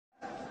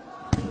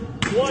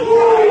A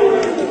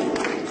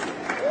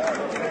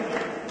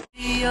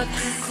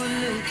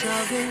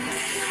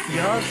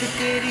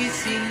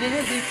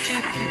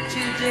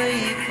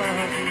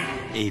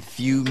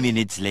few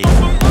minutes later.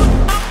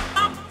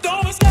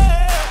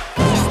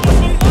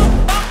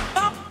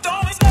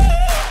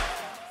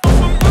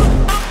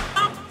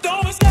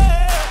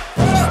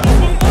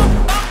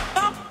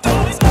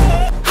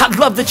 I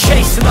love the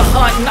chase and the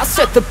hunt, and I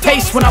set the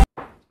pace when I.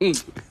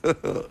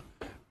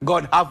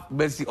 God have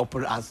mercy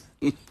upon us.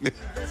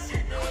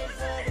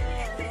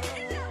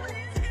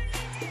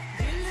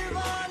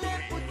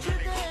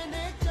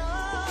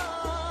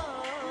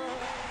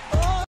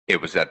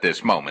 It was at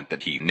this moment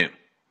that he knew.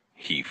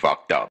 He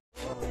fucked up.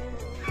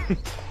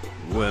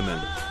 Women.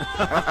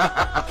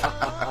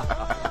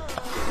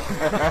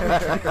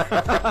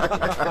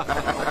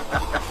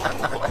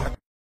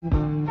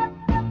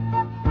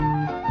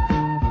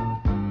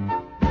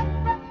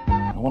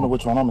 I wonder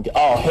which one I'm gonna get.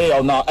 Oh,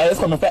 hell no. Hey, it's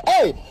coming fast.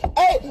 Hey!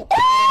 Hey! Ah!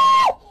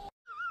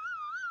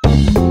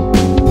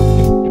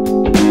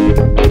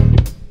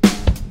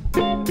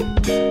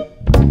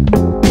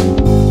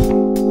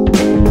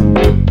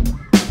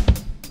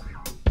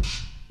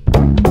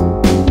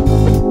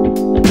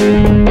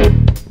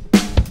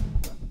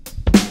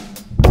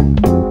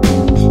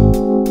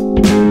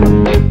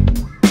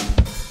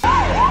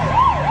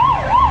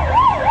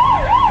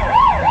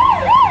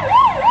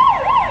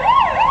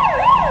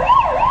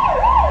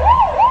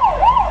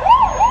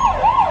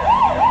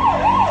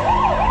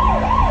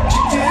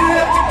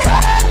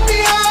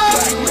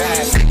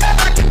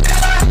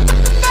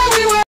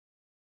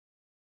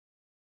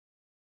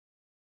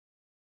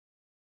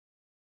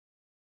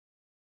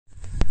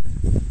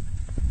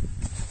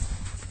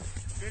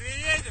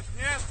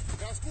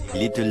 A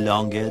little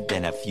longer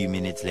than a few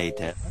minutes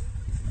later.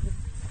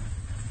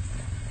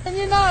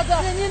 Не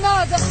надо, не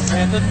надо.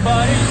 Этот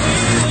парень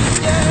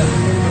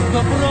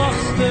но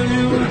просто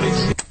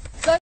любит.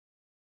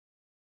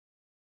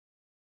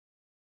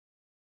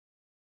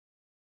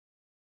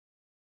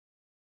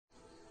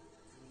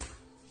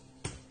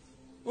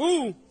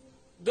 2,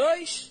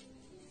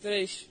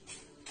 3.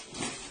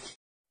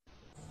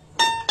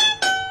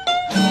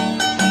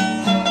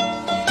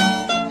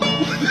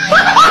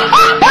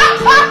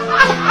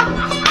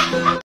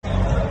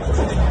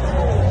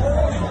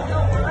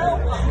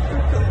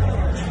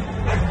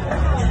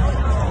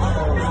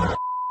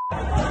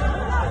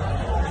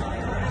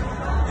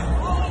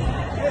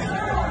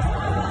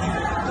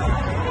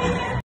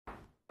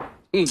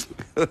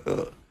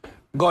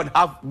 God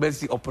have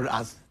mercy upon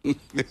us.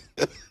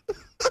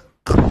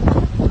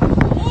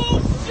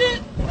 Oh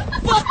shit!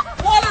 Fuck!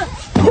 Water!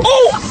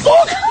 Oh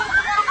fuck!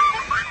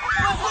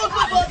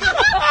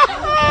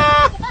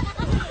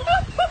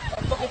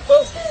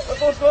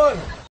 What's going on?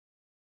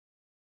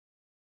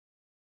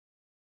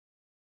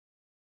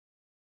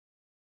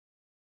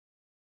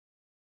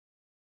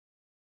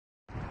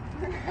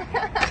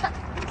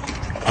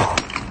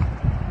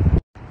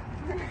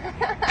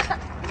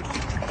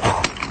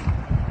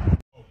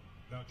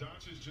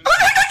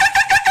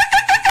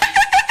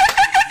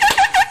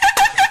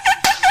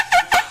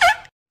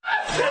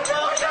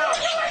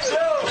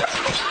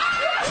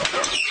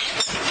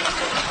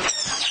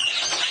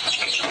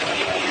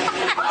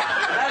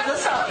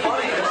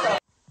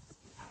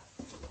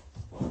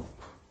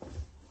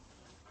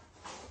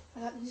 I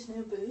got these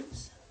new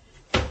boots.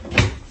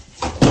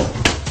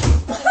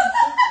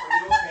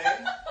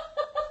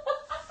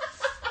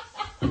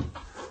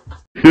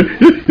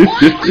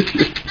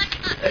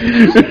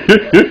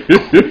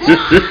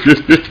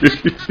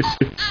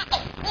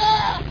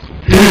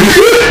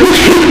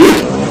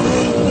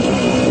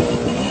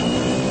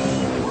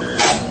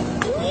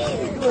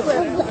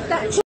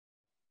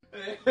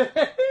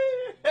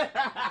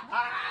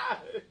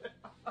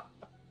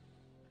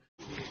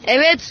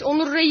 Evet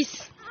Onur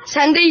Reis,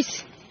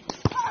 sendeyiz.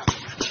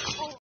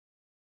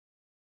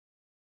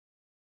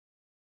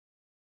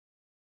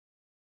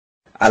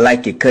 I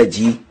like it, cut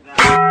G.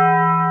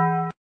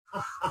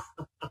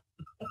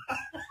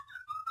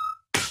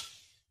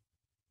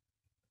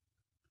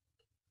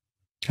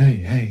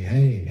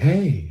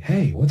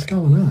 Hey, what's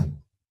going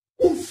on?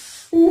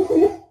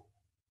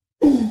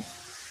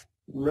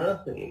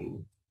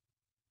 Nothing.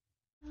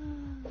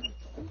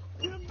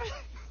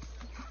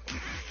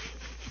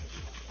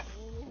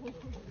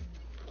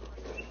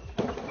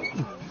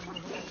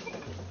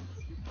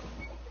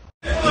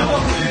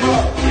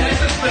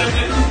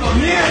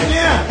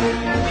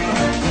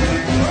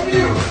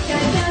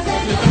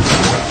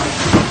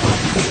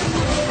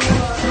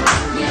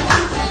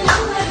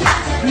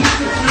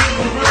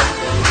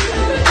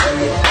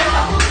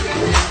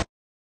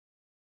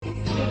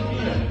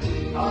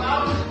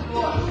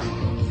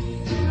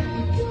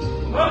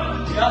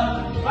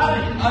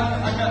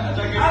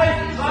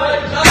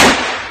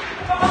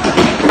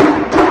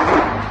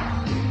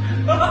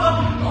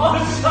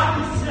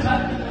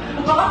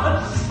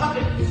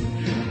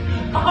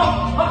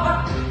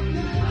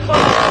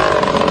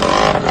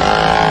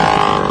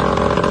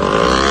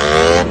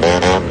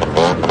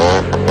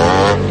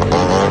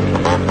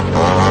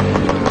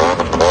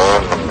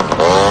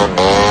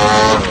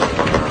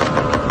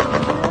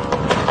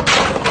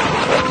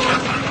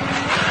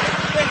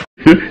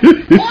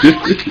 Ja.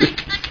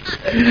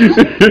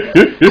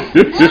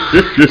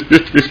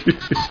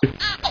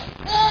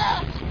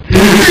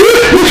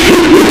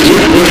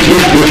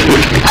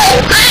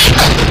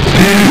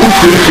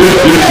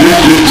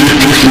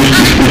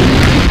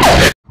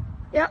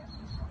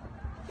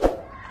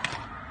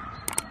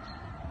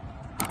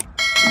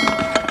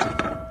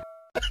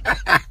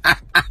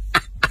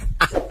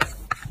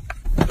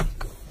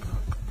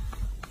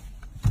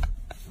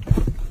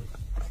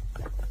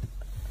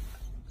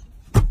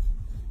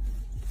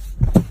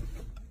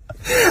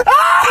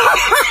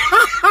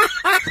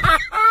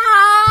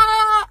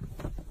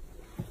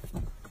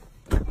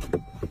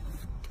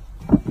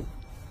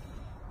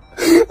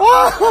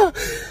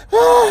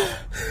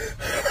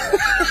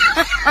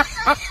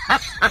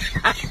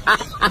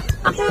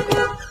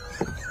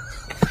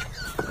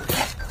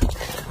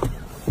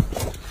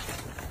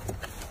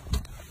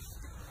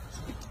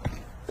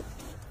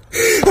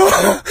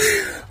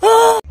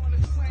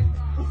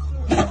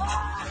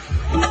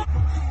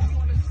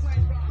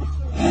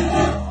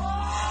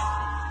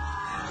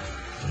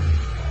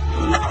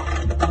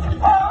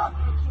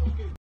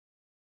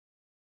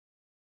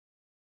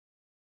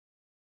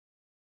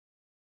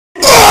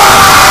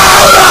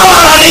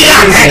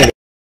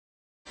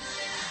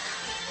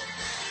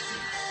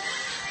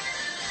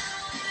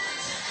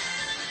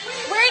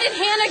 Where did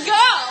Hannah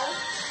go?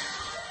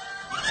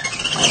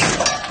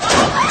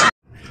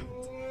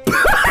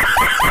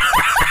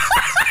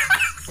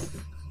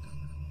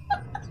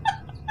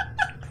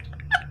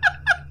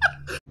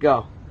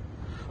 Go.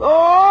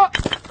 Oh!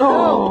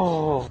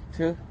 Oh!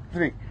 2,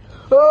 3.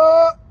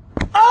 Oh!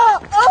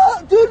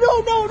 Dude,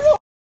 no!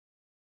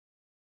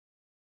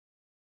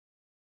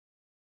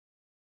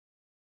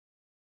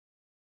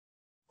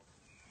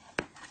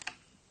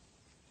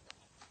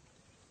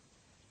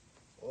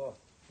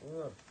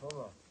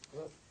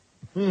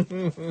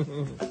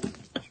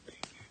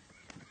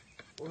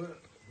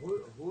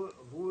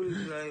 Who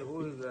is that?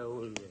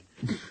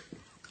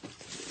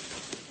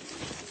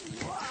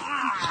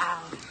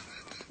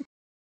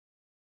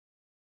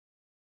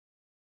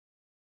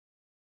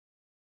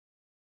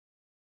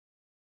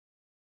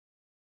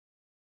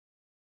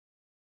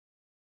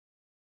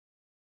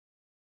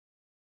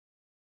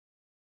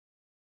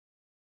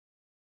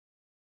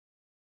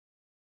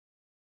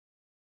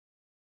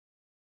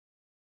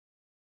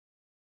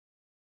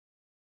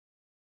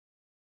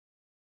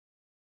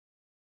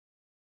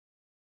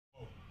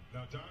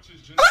 Now, Docs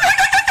is just.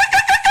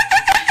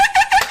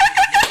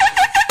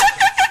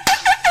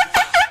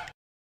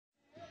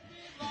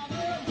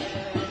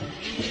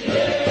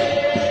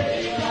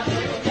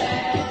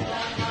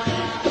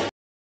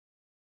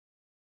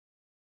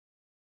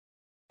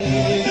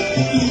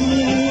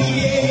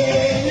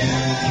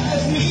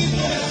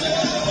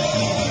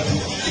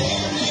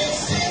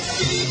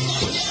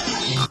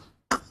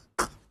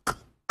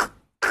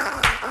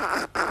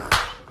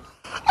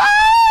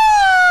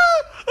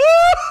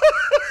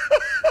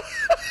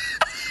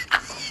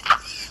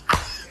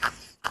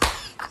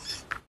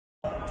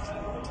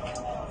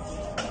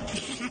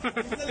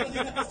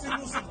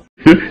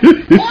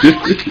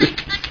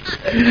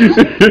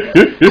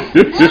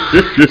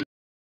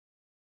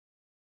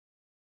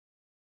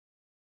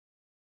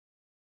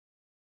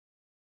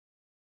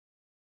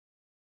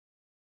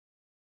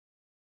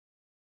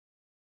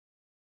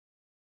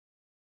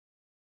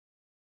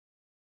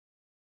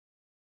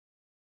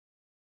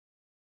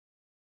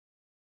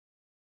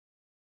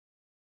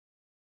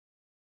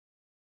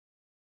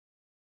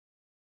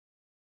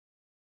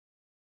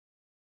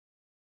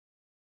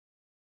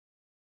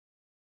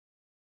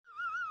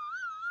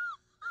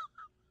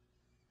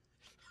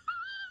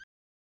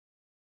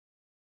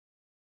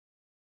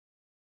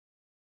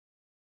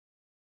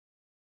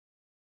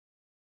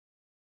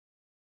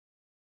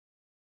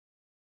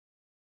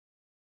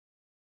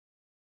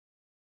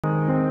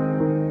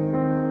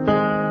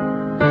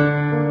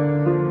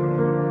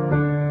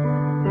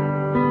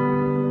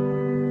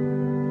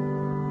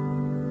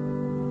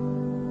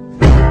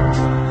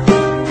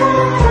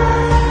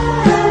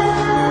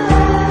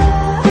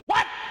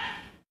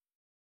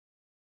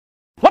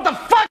 What the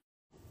fuck?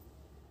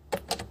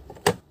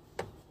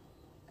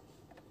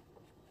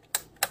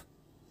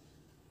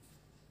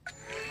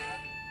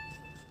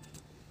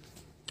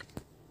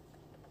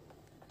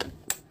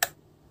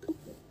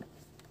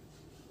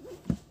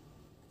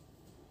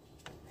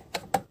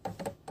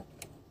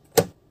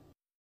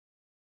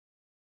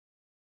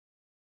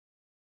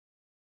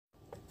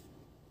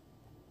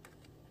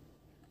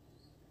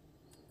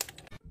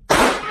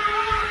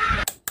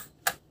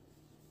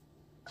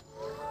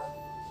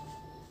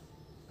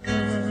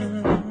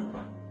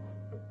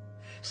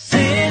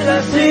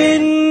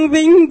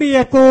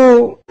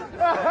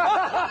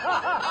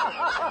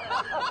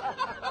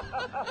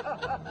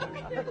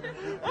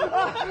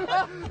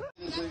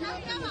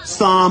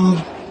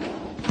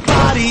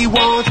 Somebody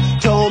once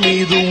told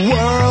me the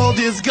world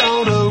is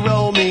gonna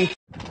roll me.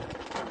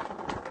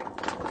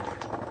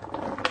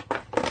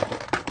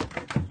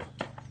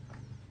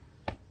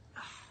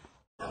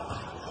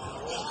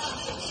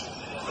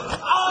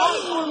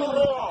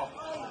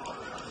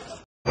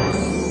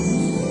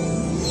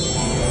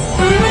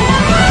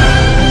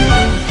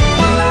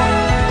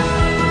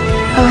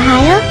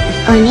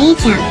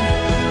 turn.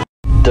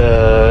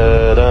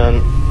 Dun,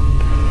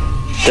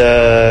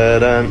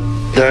 dun,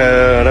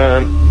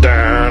 dun,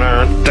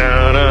 dun,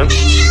 dun.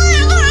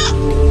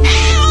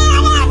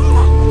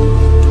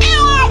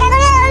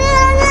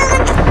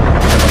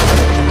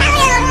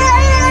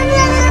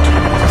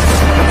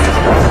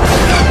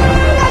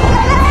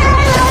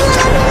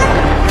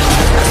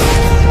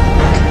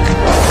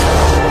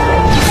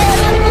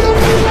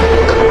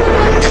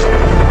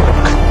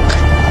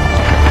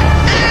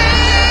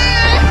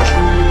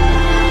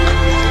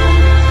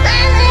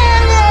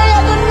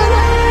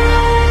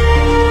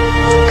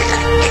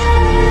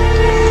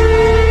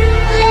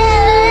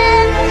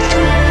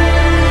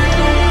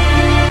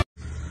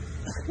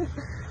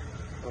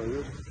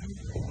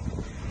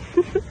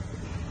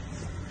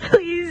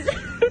 Please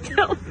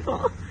don't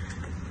fall.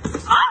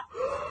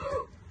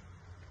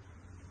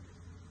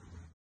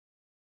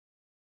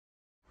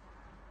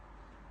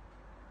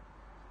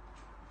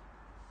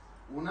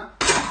 Una.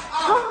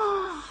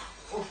 ¡Ah!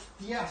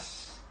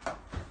 ¡Hostias!